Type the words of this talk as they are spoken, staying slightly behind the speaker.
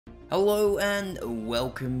Hello and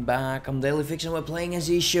welcome back. I'm Dailyfix and we're playing as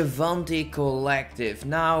the Cevanti Collective.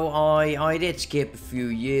 Now, I did skip a few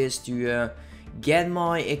years to get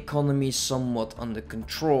my economy somewhat under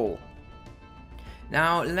control.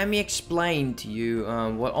 Now, let me explain to you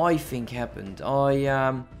what I think happened.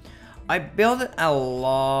 I built a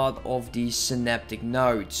lot of these synaptic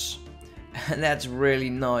nodes, and that's really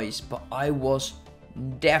nice, but I was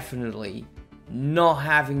definitely not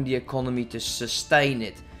having the economy to sustain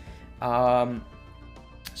it.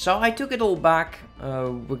 So I took it all back.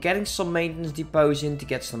 We're getting some maintenance depots in to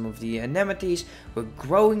get some of the anemones. We're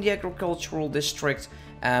growing the agricultural district,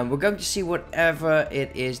 and we're going to see whatever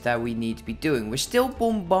it is that we need to be doing. We're still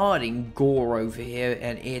bombarding Gore over here,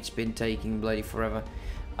 and it's been taking bloody forever.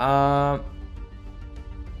 I'm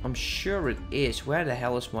sure it is. Where the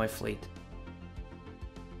hell is my fleet?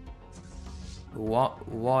 What?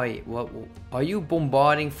 Why? What? Are you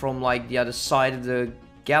bombarding from like the other side of the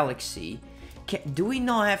galaxy? Do we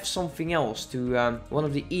not have something else to one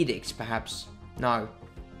of the edicts perhaps? No.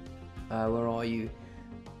 Where are you?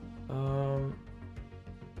 No.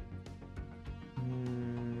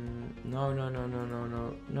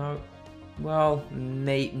 Well,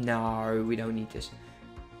 no, we don't need this.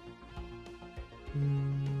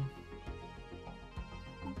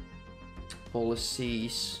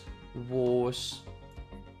 Policies, wars.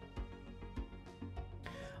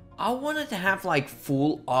 I wanted to have like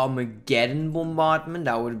full Armageddon bombardment.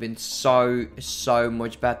 That would have been so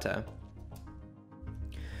much better.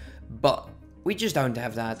 But we just don't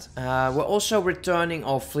have that. We're also returning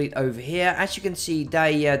our fleet over here. As you can see,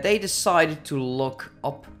 they decided to lock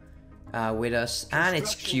up with us, and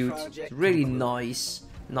it's cute. It's really nice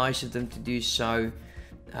of them to do so.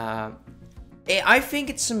 I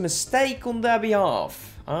think it's a mistake on their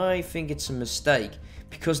behalf. I think it's a mistake.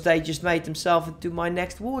 Because they just made themselves into my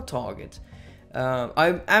next war target.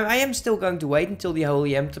 I am still going to wait until the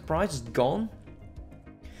Holy Enterprise is gone.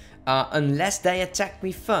 Unless they attack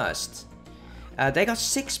me first. They got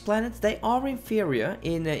 6 planets. They are inferior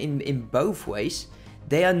in both ways.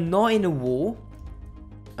 They are not in a war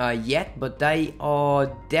yet. But they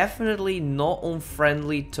are definitely not on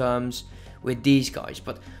friendly terms with these guys.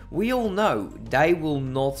 But we all know they will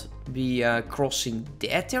not be crossing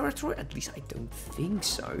their territory. At least I don't think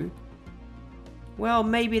so. Well,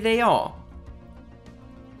 maybe they are.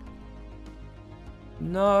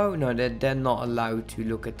 No, they're not allowed to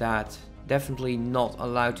look at that. Definitely not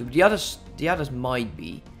allowed to. The others might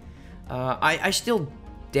be. I still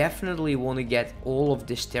definitely want to get all of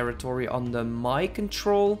this territory under my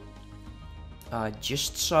control.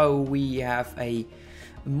 Just so we have a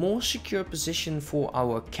more secure position for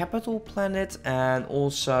our capital planet, and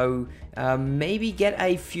also maybe get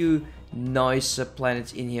a few nicer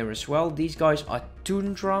planets in here as well. These guys are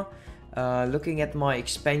tundra. Looking at my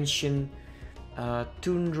expansion,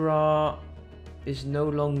 tundra is no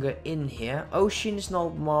longer in here. Ocean is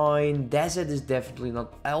not mine. Desert is definitely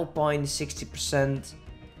not. Alpine 60%.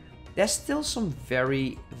 There's still some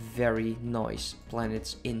very nice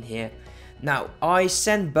planets in here. Now, I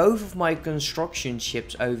sent both of my construction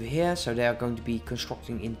ships over here, so they are going to be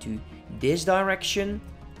constructing into this direction.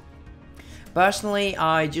 Personally,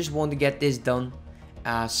 I just want to get this done,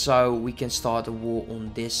 so we can start a war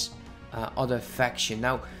on this other faction.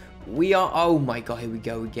 Now, we are... oh my god, here we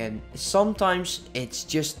go again. Sometimes it's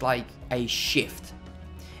just like a shift.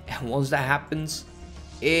 And once that happens,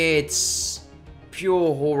 it's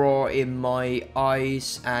pure horror in my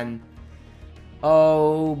eyes, and...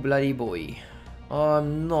 oh, bloody boy.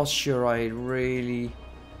 I'm not sure I really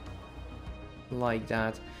like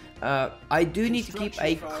that. I do need to keep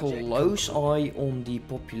a close eye on the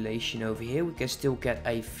population over here. We can still get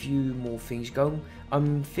a few more things going.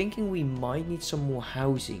 I'm thinking we might need some more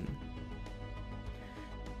housing.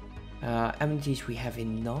 Amenities, we have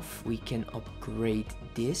enough. We can upgrade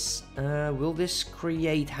this. Will this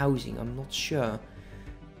create housing? I'm not sure.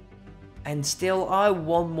 And still, I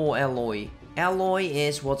want more alloy. Alloy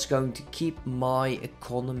is what's going to keep my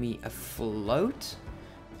economy afloat.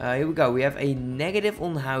 Here we go. We have a negative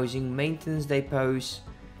on housing, maintenance depots.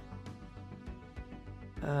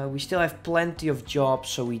 We still have plenty of jobs,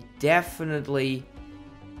 so we definitely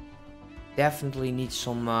need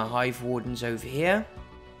some hive wardens over here.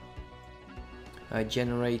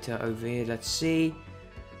 Generator over here. Let's see.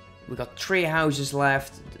 We got 3 houses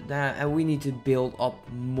left, and we need to build up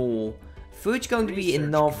more. Food's going to be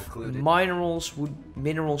enough. Minerals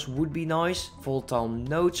would be nice. Volatile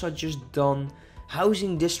nodes are just done.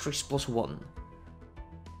 Housing districts +1.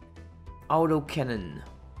 Auto cannon.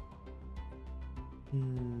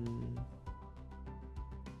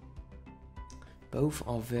 Both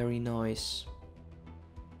are very nice.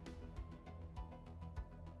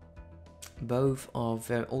 Both are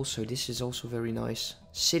very... Also, this is also very nice.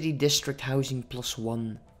 City district housing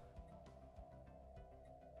 +1.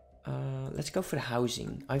 Let's go for the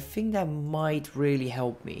housing. I think that might really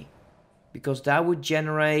help me. Because that would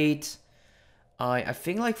generate... I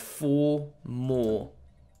think like 4 more.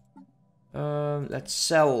 Let's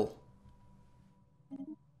sell.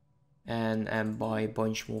 And buy a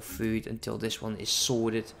bunch more food until this one is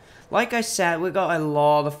sorted. Like I said, we got a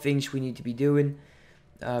lot of things we need to be doing.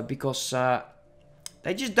 Because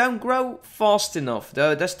they just don't grow fast enough.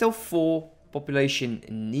 There's still 4 population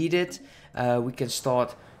needed. We can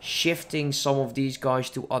start shifting some of these guys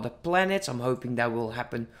to other planets. I'm hoping that will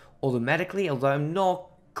happen automatically, although I'm not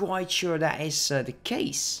quite sure that is the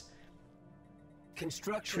case.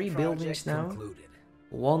 3 buildings now. Concluded.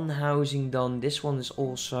 1 housing done. This one is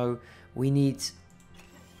also... We need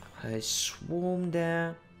a swarm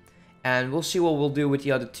there. And we'll see what we'll do with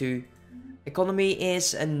the other 2. Economy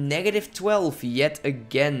is a -12 yet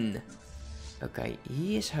again. Okay,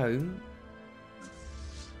 he is home.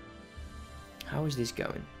 How is this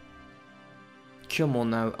going? Come on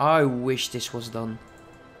now. I wish this was done.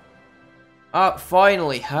 Oh,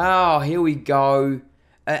 finally. Ah, here we go.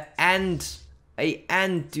 An end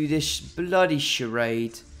to this bloody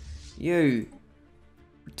charade. You.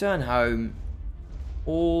 Return home.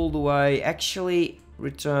 All the way. Actually,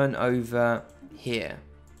 return over here.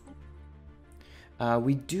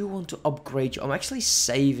 We do want to upgrade you. I'm actually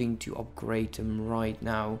saving to upgrade them right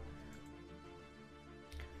now.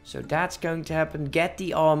 So that's going to happen. Get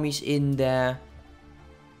the armies in there.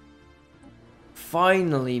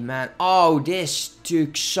 Finally, man. Oh, this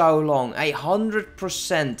took so long.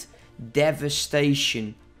 100%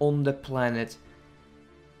 devastation on the planet.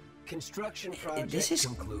 Construction project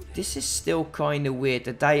concluded. This is still kind of weird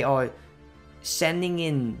that they are sending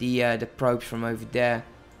in the probes from over there.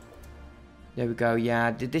 There we go.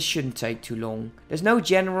 Yeah, this shouldn't take too long. There's no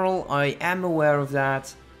general. I am aware of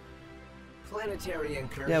that. Planetary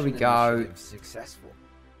incursion. There we go. Successful.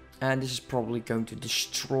 And this is probably going to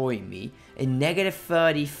destroy me. A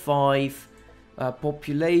 -35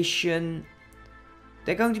 population.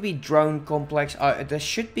 They're going to be drone complex. They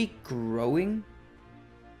should be growing.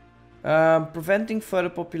 Preventing further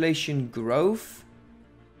population growth.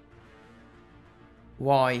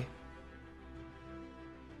 Why?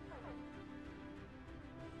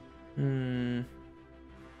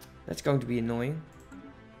 That's going to be annoying.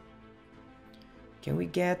 Can we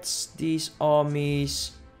get these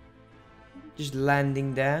armies just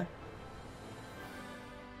landing there?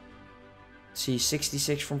 Let's see,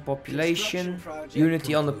 66 from population.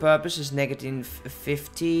 Unity on the purpose is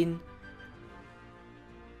 -15.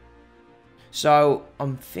 So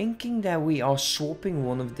I'm thinking that we are swapping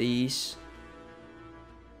one of these.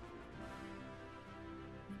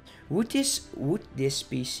 Would this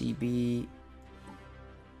PC be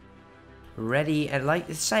ready? And like,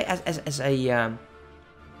 let's say as a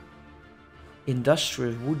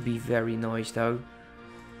industrial would be very nice though.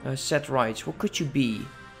 Set rights. What could you be?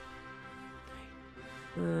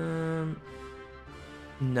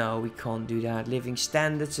 No, we can't do that. Living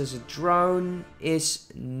standards as a drone is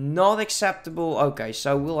not acceptable. Okay,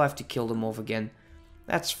 so we'll have to kill them off again.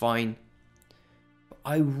 That's fine.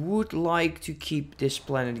 I would like to keep this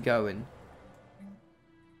planet going.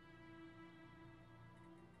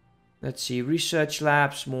 Let's see. Research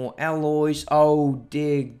labs, more alloys. Oh,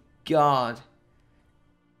 dear God.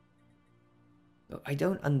 I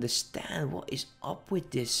don't understand what is up with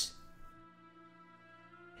this.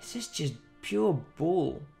 This is just pure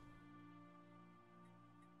bull.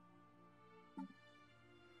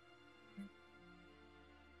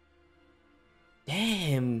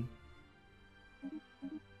 Damn.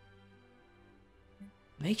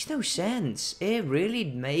 Makes no sense. It really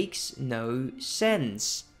makes no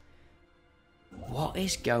sense. What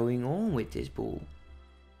is going on with this bull?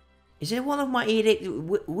 Is it one of my edicts?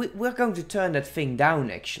 We're going to turn that thing down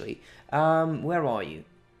actually. Where are you?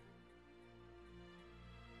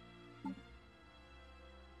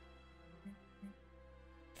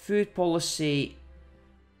 Food policy.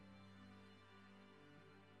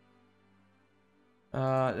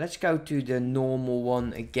 Let's go to the normal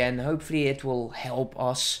one again. Hopefully it will help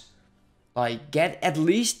us. Like, at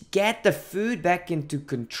least get the food back into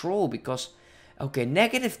control. Because, okay,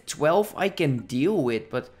 -12 I can deal with.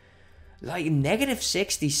 But, like,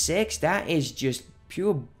 -66, that is just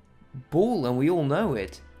pure bull. And we all know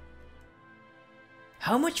it.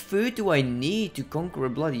 How much food do I need to conquer a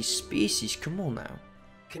bloody species? Come on now.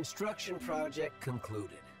 Construction project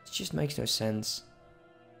concluded. It just makes no sense.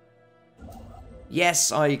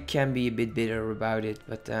 Yes, I can be a bit bitter about it,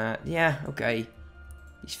 but yeah, okay.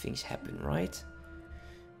 These things happen, right?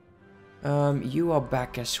 You are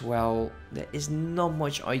back as well. There is not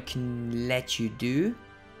much I can let you do.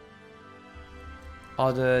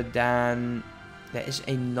 Other than there is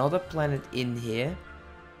another planet in here.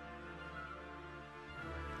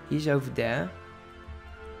 He's over there.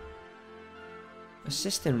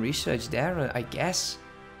 Assistant research there, I guess.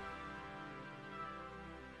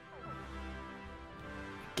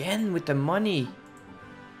 Again with the money.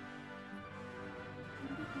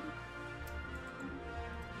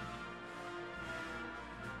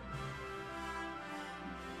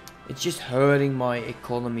 It's just hurting my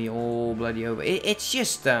economy all bloody over. It's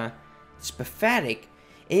just, it's pathetic.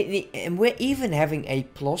 And we're even having a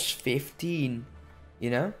 +15, you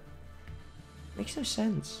know? Makes no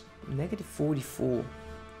sense. -44.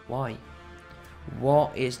 Why?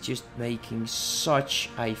 What is just making such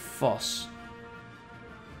a fuss?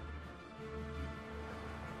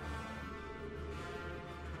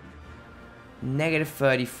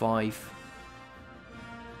 -35.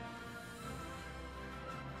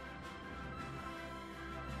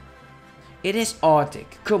 It is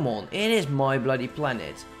Arctic. Come on, it is my bloody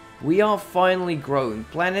planet. We are finally growing.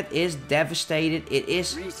 Planet is devastated. It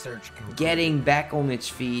is getting back on its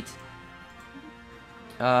feet.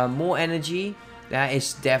 More energy. That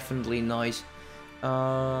is definitely nice.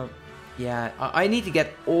 Yeah, I need to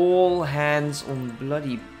get all hands on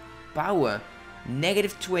bloody power.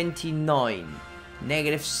 -29.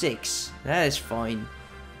 -6. That is fine.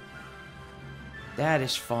 That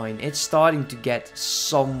is fine. It's starting to get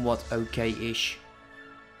somewhat okay-ish.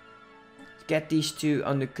 Get these two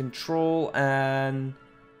under control, and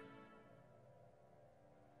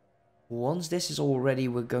once this is all ready,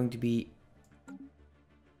 we're going to be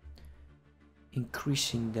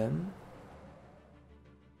increasing them.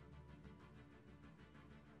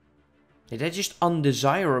 Yeah, they're just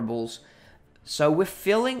undesirables. So we're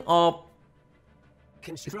filling up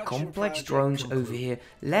the complex drones over here.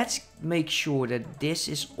 Let's make sure that this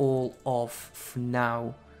is all off for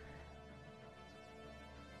now.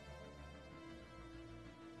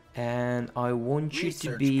 And I want you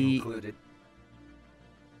to be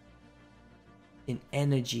in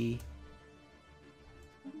energy.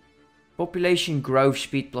 Population growth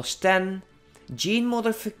speed +10. Gene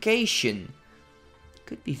modification.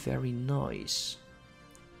 Could be very nice.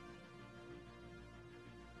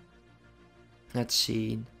 Let's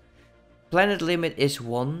see. Planet limit is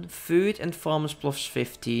 1. Food and farmers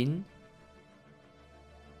 +15.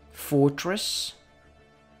 Fortress.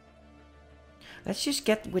 Let's just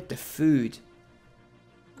get with the food.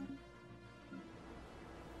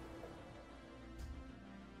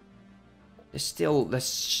 There's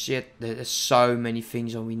so many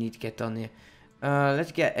things that we need to get done here.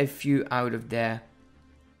 Let's get a few out of there.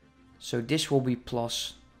 So this will be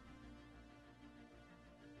plus.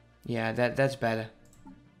 Yeah, that's better.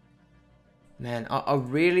 Man, I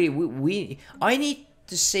really I need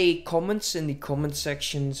to see comments in the comment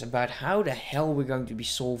sections about how the hell we're going to be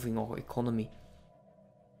solving our economy.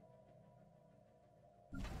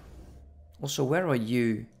 Also, where are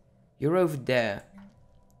you? You're over there.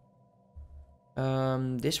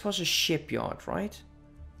 This was a shipyard, right?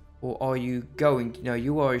 Or are you going to... No,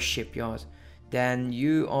 you are a shipyard. Then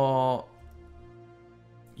you are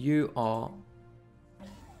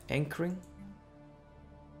anchoring.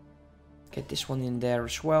 Get this one in there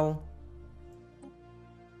as well.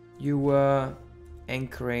 You were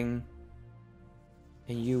anchoring.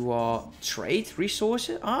 And you are trade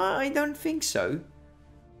resources? I don't think so.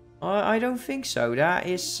 I don't think so. That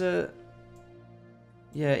is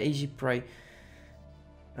yeah, easy prey.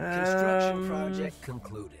 Construction project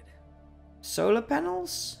concluded. Solar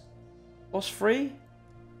panels? Was free?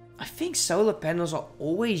 I think solar panels are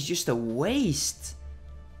always just a waste.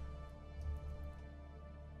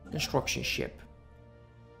 Construction ship.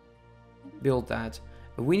 Build that.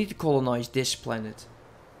 We need to colonize this planet.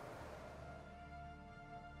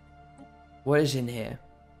 What is in here?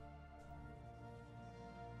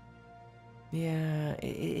 Yeah,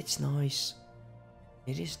 it's nice.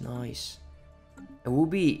 It is nice. It will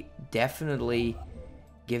be definitely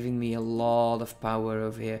giving me a lot of power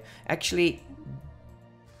over here. Actually,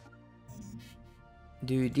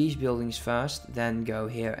 do these buildings first, then go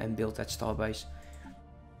here and build that starbase.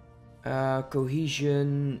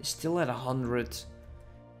 Cohesion still at 100.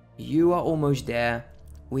 You are almost there.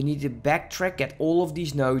 We need to backtrack, get all of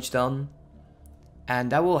these nodes done,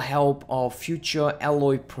 and that will help our future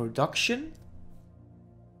alloy production.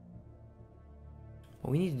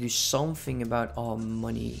 We need to do something about our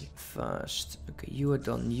money first. Okay, you are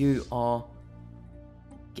done. You are,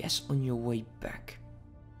 guess, on your way back.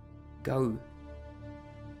 Go.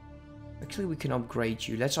 Actually, we can upgrade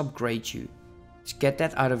you. Let's upgrade you. Let's get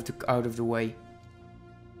that out of the way.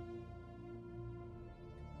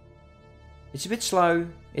 It's a bit slow.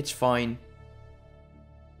 It's fine.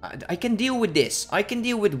 I can deal with this. I can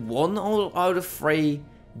deal with 1 out of 3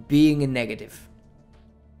 being a negative.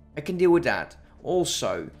 I can deal with that.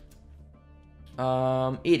 Also,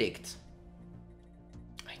 edict.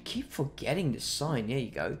 I keep forgetting the sign. There you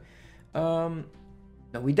go.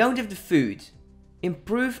 No, we don't have the food.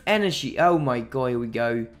 Improve energy. Oh my god, here we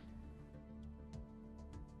go.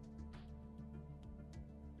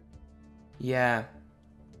 Yeah.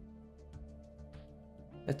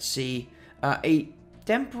 Let's see. A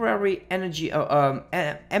temporary energy,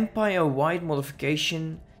 empire-wide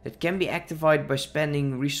modification that can be activated by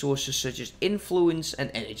spending resources such as influence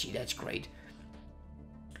and energy. That's great.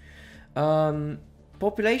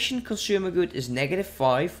 Population consumer good is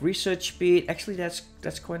 -5. Research speed, actually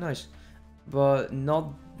that's quite nice, but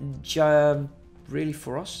not really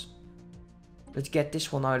for us. Let's get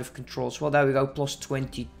this one out of control as well. There we go,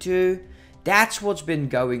 +22. That's what's been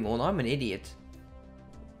going on. I'm an idiot.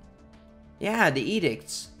 Yeah, the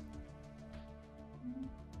edicts.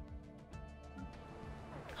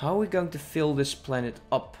 How are we going to fill this planet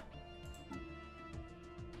up?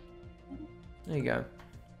 There you go.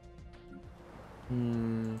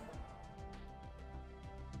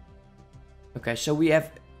 Okay, so we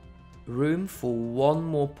have room for 1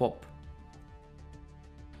 more pop.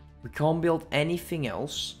 We can't build anything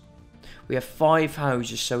else. We have 5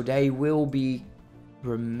 houses, so they will be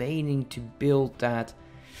remaining to build that.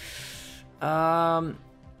 I'm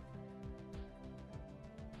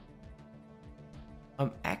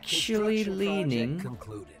actually leaning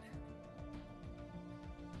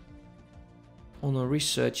on a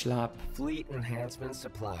research lab. Fleet enhancement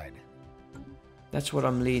supplied. That's what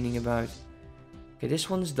I'm leaning about. Okay, this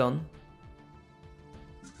one's done.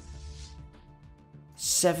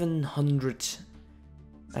 700.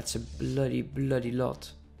 That's a bloody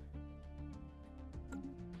lot.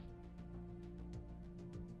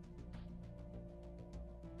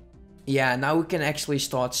 Yeah, now we can actually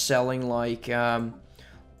start selling, like,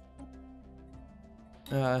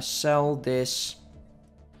 sell this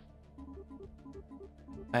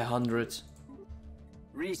 100.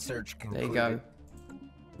 Research concluded. There you go.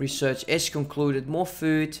 Research is concluded. More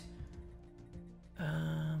food.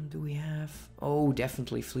 Do we have... Oh,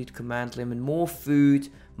 definitely fleet command limit. More food.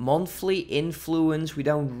 Monthly influence. We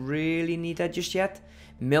don't really need that just yet.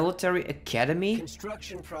 Military academy.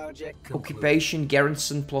 Construction project concluded. Occupation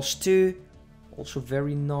garrison +2. Also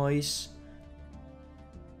very nice.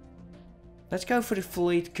 Let's go for the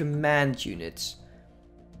fleet command units.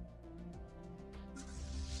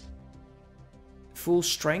 Full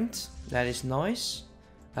strength. That is nice.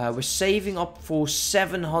 We're saving up for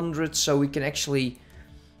 700 so we can actually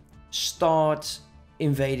start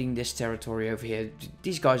invading this territory over here.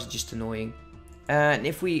 These guys are just annoying. And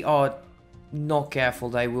if we are not careful,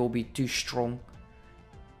 they will be too strong.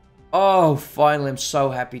 Oh, finally, I'm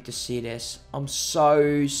so happy to see this. I'm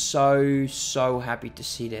so happy to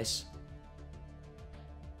see this.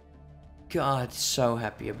 God, so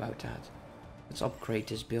happy about that. Let's upgrade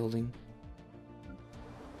this building.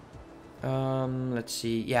 Let's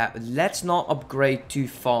see. Yeah, let's not upgrade too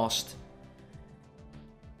fast.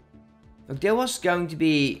 Look, there was going to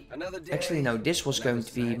be... Actually, no, this was going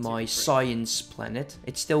to be my science planet.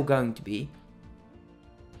 It's still going to be.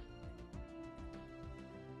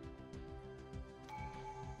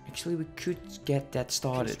 Actually, we could get that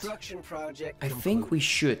started. I think we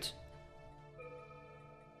should.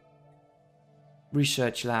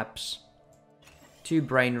 Research labs. 2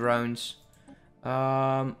 brain drones.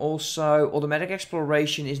 Also, automatic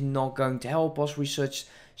exploration is not going to help us. Research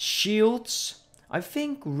shields. I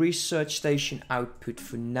think research station output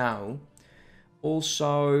for now.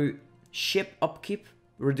 Also, ship upkeep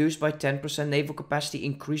reduced by 10%. Naval capacity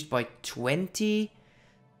increased by 20.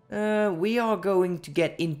 We are going to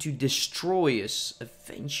get into destroyers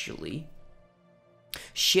eventually.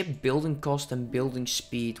 Ship building cost and building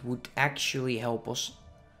speed would actually help us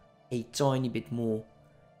a tiny bit more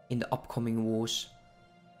in the upcoming wars.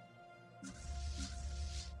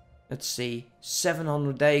 Let's see.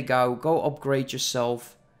 700, there you go. Go upgrade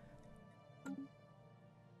yourself.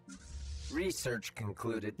 Research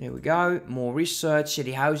concluded. There we go. More research.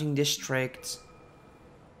 City housing district.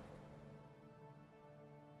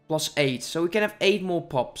 +8. So we can have 8 more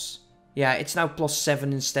pops. Yeah, it's now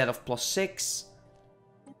 +7 instead of +6.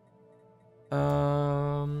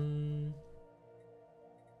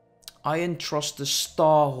 I entrust the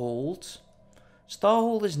Starhold.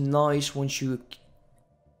 Starhold is nice once you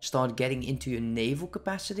start getting into your naval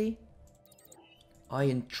capacity. I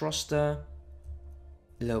entrust the...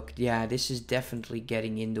 Look, yeah, this is definitely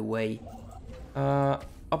getting in the way.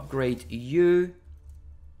 Upgrade you.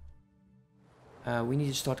 We need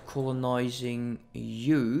to start colonizing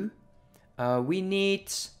you. We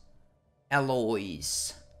need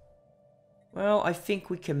alloys. Well, I think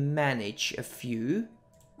we can manage a few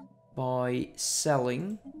by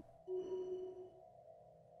selling.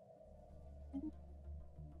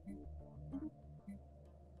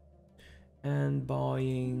 And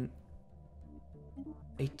buying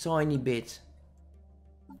a tiny bit.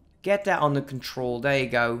 Get that under control. There you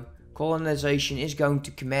go. Colonization is going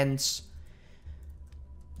to commence.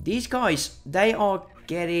 These guys, they are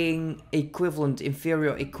getting equivalent,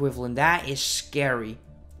 inferior equivalent. That is scary.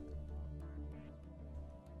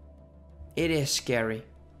 It is scary.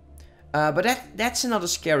 But that's another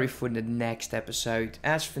scary for the next episode.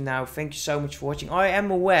 As for now, thank you so much for watching. I am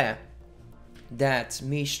aware that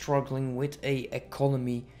me struggling with a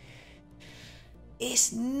economy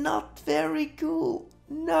is not very cool.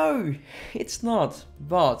 No, it's not.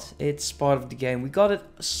 But it's part of the game. We got it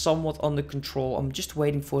somewhat under control. I'm just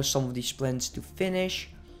waiting for some of these planets to finish.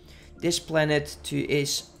 This planet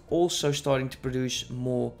is also starting to produce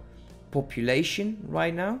more population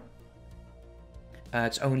right now.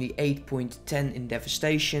 It's only 8.10 in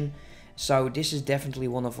devastation. So this is definitely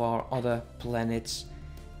one of our other planets.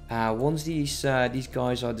 Once these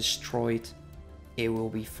guys are destroyed, it will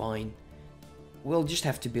be fine. We'll just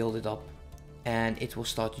have to build it up and it will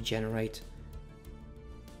start to generate.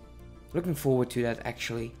 Looking forward to that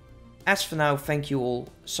actually. As for now, thank you all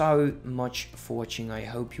so much for watching. I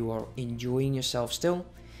hope you are enjoying yourself still.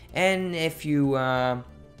 And if you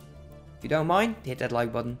don't mind, hit that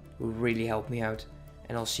like button. It will really help me out.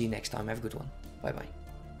 And I'll see you next time. Have a good one. Bye bye.